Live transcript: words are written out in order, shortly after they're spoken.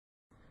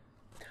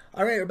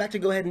Alright, we're back to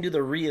go ahead and do the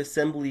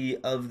reassembly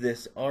of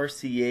this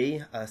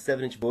RCA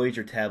 7-inch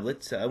Voyager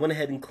tablet. I went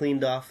ahead and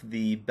cleaned off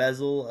the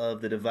bezel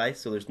of the device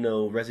so there's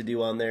no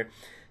residue on there.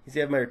 You see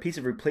I have my piece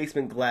of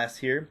replacement glass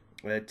here.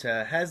 It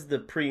has the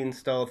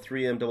pre-installed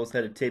 3M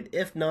double-sided tape.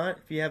 If not,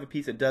 if you have a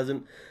piece that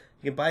doesn't,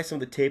 you can buy some of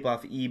the tape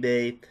off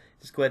eBay.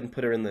 Just go ahead and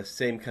put her in the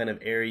same kind of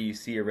area you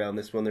see around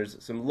this one.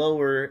 There's some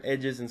lower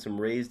edges and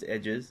some raised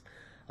edges.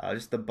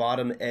 Just the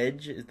bottom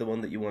edge is the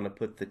one that you want to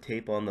put the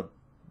tape on,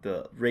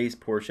 the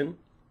raised portion.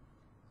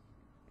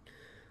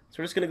 So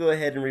we're just going to go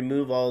ahead and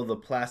remove all of the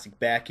plastic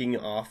backing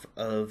off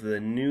of the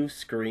new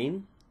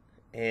screen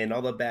and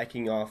all the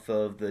backing off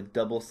of the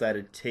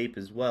double-sided tape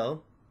as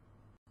well.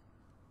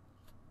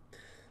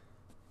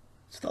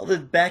 So with all the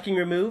backing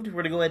removed, we're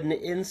going to go ahead and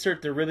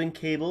insert the ribbon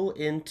cable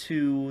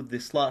into the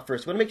slot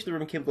first. We want to make sure the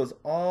ribbon cable goes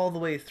all the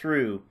way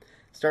through.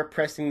 Start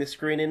pressing the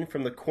screen in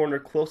from the corner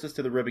closest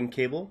to the ribbon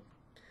cable.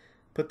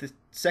 Put the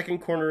second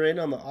corner in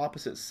on the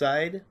opposite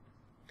side.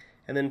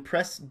 And then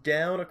press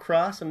down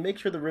across and make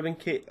sure the ribbon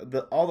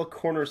all the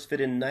corners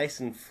fit in nice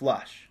and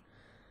flush.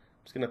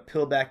 I'm just going to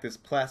peel back this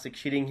plastic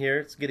sheeting here.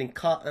 It's getting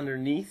caught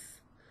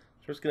underneath.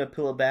 So we're just going to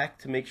peel it back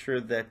to make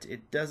sure that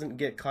it doesn't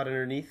get caught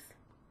underneath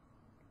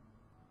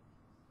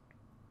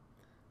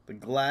the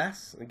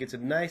glass. It gets a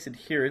nice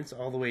adherence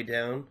all the way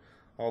down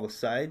all the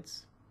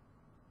sides.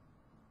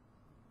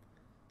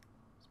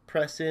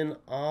 Press in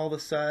all the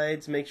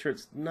sides. Make sure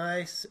it's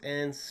nice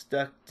and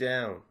stuck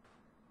down.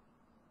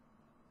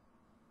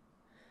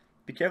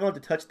 Be careful not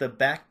to touch the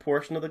back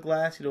portion of the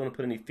glass. You don't want to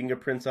put any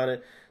fingerprints on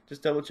it.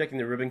 Just double checking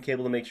the ribbon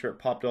cable to make sure it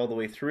popped all the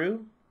way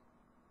through.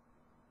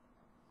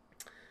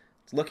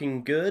 It's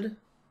looking good.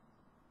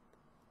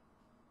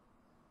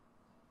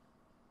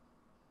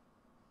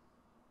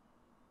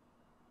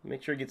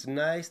 Make sure it gets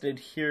nice and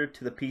adhered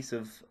to the piece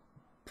of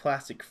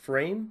plastic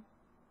frame.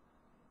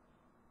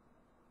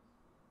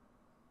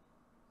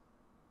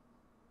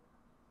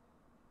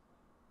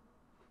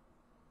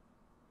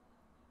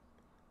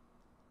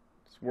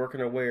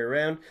 Working our way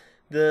around.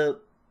 The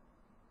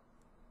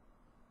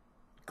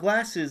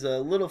glass is a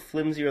little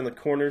flimsier on the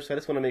corners, so I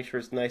just want to make sure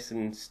it's nice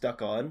and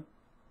stuck on.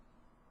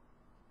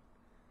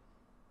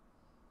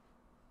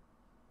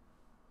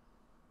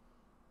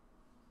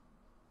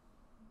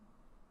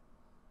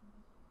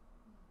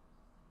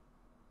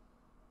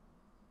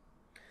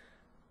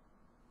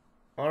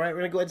 Alright, we're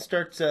going to go ahead and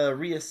start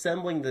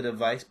reassembling the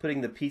device,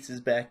 putting the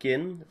pieces back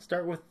in.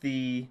 Start with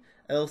the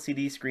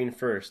LCD screen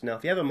first. Now,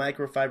 if you have a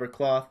microfiber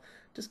cloth,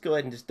 just go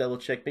ahead and just double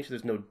check, make sure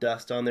there's no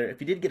dust on there.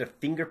 If you did get a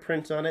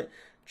fingerprint on it,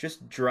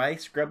 just dry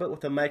scrub it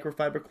with a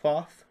microfiber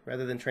cloth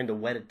rather than trying to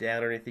wet it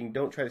down or anything.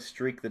 Don't try to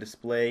streak the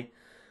display.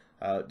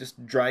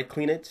 Just dry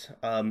clean it.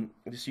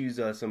 Just use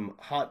some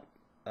hot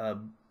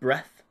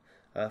breath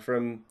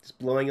from just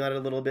blowing on it a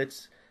little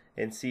bit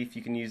and see if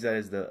you can use that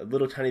as a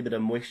little tiny bit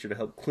of moisture to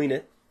help clean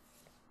it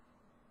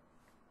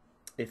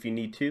if you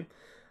need to.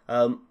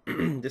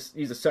 Just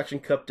use a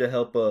suction cup to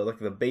help like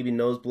the baby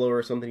nose blower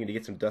or something to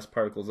get some dust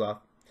particles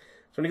off.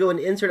 So I'm going to go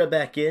and insert it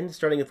back in,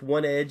 starting with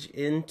one edge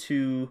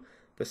into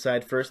the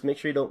side first. Make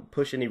sure you don't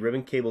push any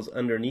ribbon cables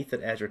underneath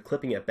it as you're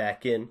clipping it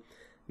back in.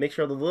 Make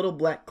sure the little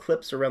black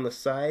clips around the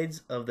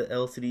sides of the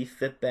LCD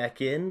fit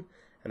back in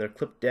and they're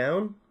clipped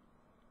down.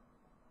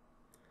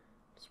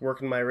 Just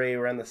working my way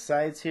around the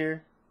sides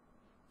here.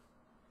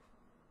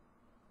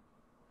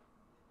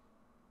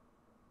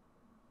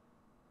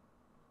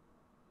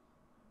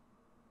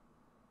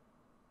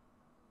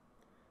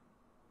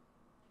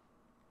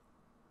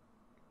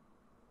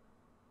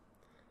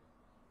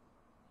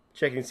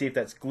 Checking to see if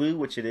that's glue,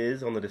 which it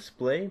is on the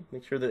display.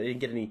 Make sure that you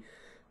didn't get any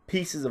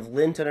pieces of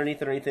lint underneath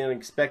it or anything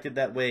unexpected.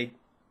 That way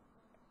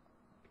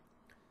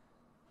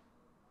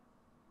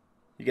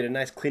you get a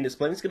nice clean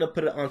display. I'm just going to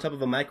put it on top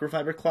of a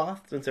microfiber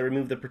cloth since I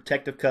removed the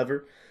protective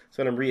cover.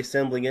 So when I'm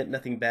reassembling it,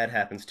 nothing bad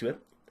happens to it.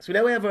 So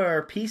now we have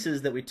our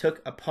pieces that we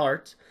took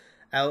apart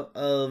out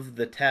of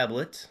the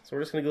tablet. So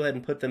we're just going to go ahead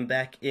and put them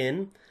back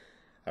in.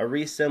 I'll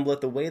reassemble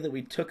it the way that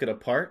we took it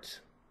apart.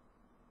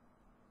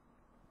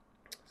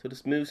 So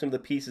just move some of the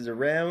pieces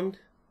around.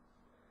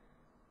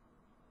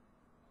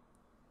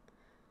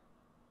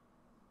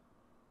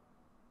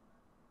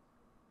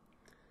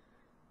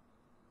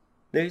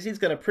 Now you see it's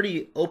got a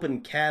pretty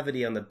open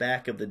cavity on the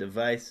back of the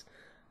device.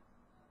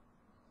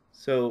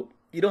 So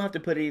you don't have to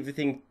put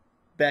everything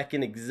back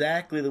in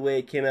exactly the way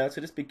it came out.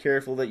 So just be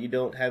careful that you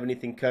don't have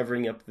anything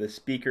covering up the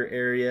speaker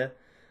area.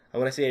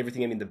 When I say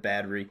everything, I mean the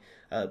battery.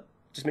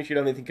 Just make sure you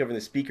don't have anything covering the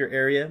speaker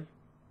area.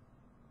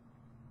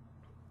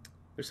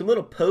 There's some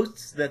little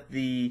posts that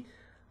the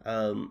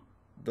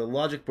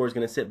logic board is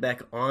going to sit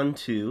back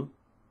onto.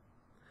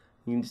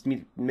 You just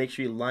need to make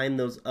sure you line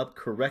those up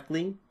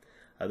correctly.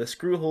 The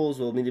screw holes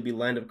will need to be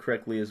lined up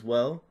correctly as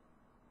well.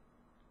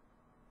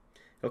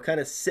 It'll kind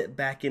of sit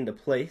back into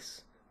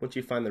place once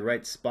you find the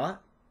right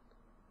spot.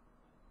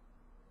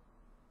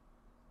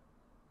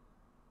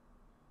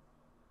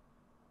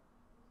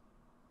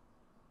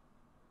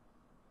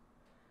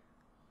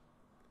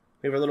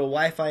 We have our little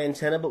Wi-Fi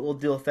antenna, but we'll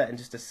deal with that in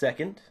just a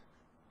second.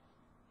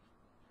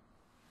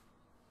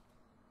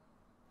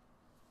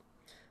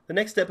 The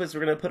next step is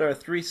we're going to put our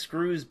 3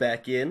 screws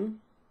back in.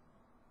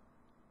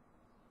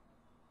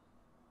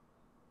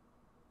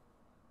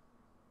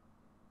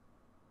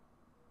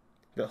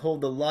 That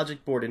hold the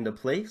logic board into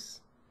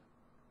place.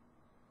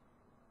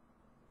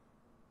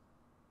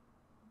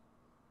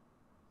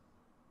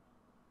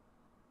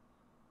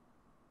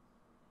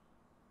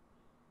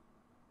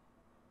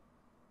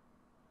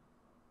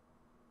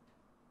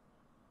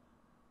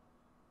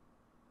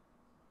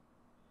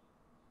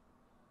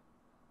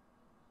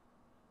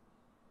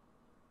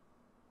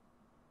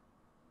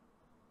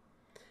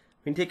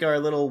 We can take our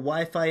little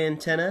Wi-Fi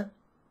antenna.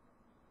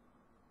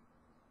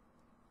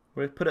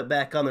 We're going to put it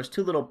back on. There's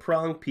 2 little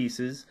prong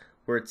pieces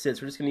where it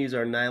sits. We're just going to use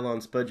our nylon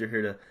spudger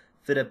here to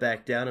fit it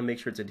back down and make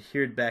sure it's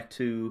adhered back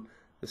to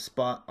the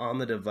spot on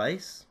the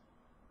device.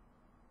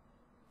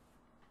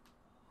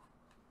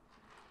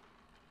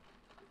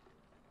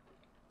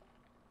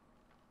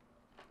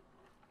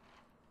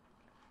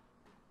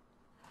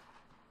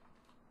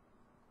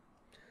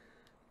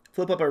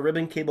 Flip up our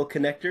ribbon cable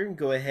connector.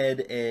 Go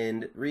ahead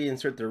and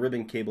reinsert the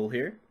ribbon cable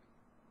here.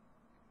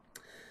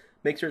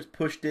 Make sure it's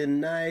pushed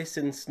in nice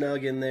and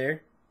snug in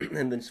there,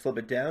 and then just flip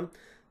it down.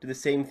 Do the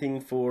same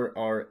thing for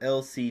our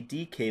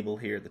LCD cable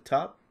here at the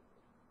top.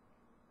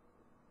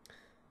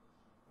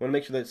 Want to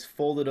make sure that it's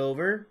folded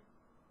over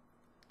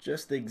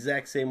just the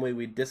exact same way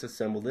we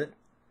disassembled it.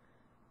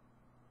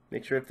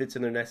 Make sure it fits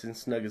in there nice and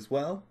snug as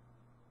well.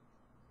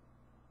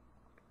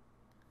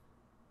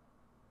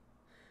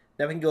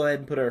 Now we can go ahead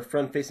and put our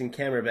front-facing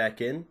camera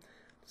back in.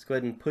 Let's go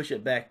ahead and push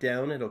it back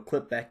down. It'll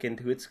clip back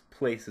into its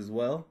place as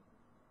well.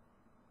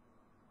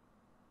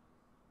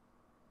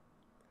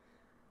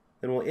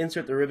 Then we'll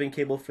insert the ribbon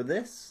cable for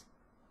this.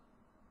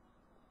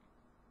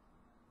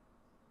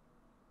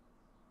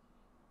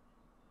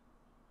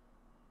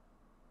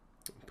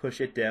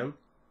 Push it down. I'm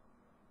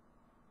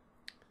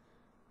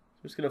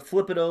just going to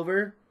flip it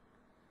over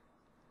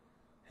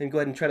and go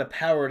ahead and try to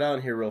power it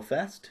on here real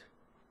fast.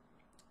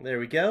 There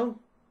we go.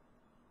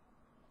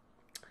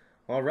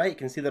 Alright, you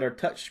can see that our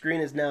touch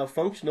screen is now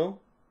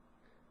functional.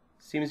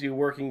 Seems to be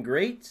working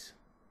great.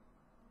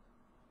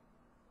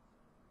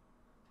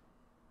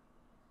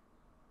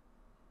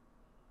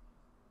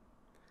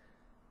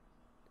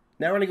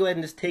 Now we're going to go ahead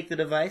and just take the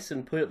device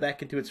and put it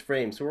back into its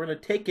frame. So we're going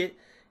to take it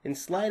and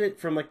slide it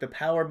from like the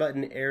power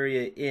button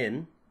area in.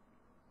 I'm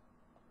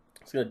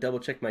just going to double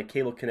check my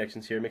cable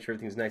connections here, make sure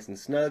everything's nice and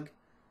snug.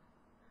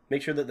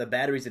 Make sure that the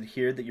battery's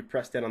adhered, that you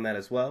press down on that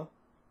as well.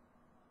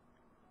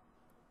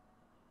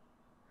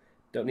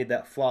 Don't need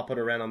that flopping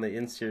around on the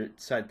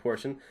insert side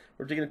portion.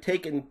 We're just going to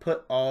take and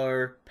put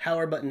our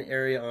power button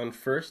area on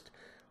first.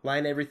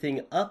 Line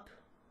everything up.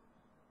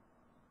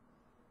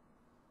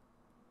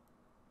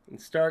 And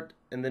start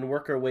and then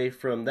work our way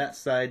from that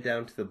side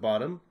down to the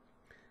bottom.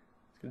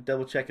 Just going to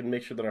double check and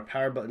make sure that our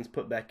power button's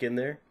put back in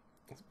there.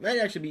 It might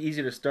actually be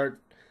easier to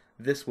start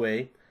this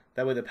way.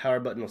 That way the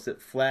power button will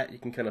sit flat. You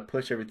can kind of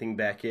push everything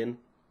back in.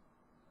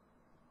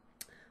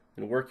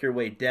 And work your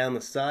way down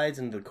the sides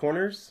into the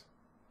corners.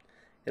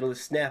 It'll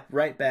just snap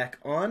right back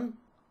on.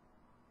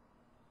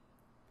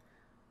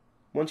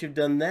 Once you've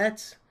done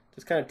that,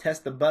 just kind of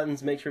test the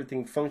buttons, make sure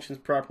everything functions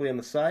properly on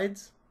the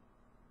sides.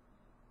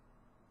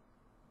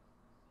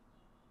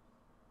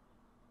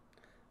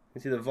 You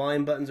can see the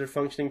volume buttons are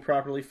functioning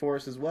properly for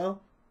us as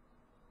well.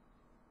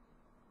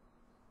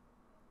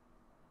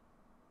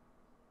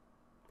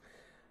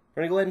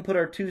 We're going to go ahead and put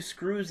our 2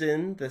 screws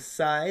in the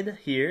side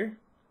here.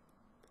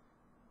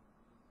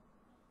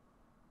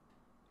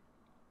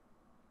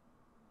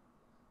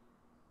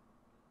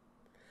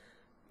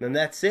 And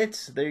that's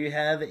it. There you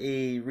have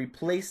a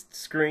replaced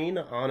screen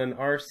on an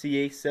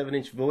RCA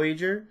 7-inch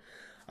Voyager.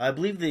 I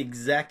believe the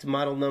exact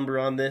model number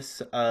on this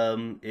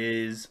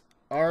is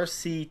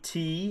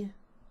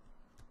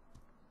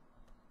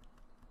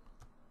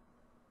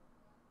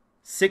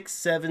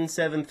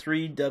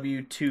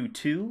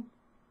RCT6773W22.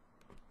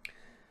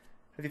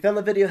 If you found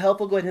the video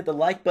helpful, go ahead and hit the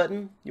like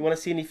button. You want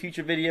to see any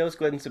future videos,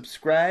 go ahead and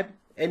subscribe.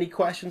 Any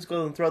questions, go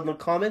ahead and throw them in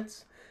the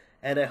comments.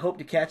 And I hope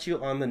to catch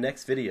you on the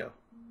next video.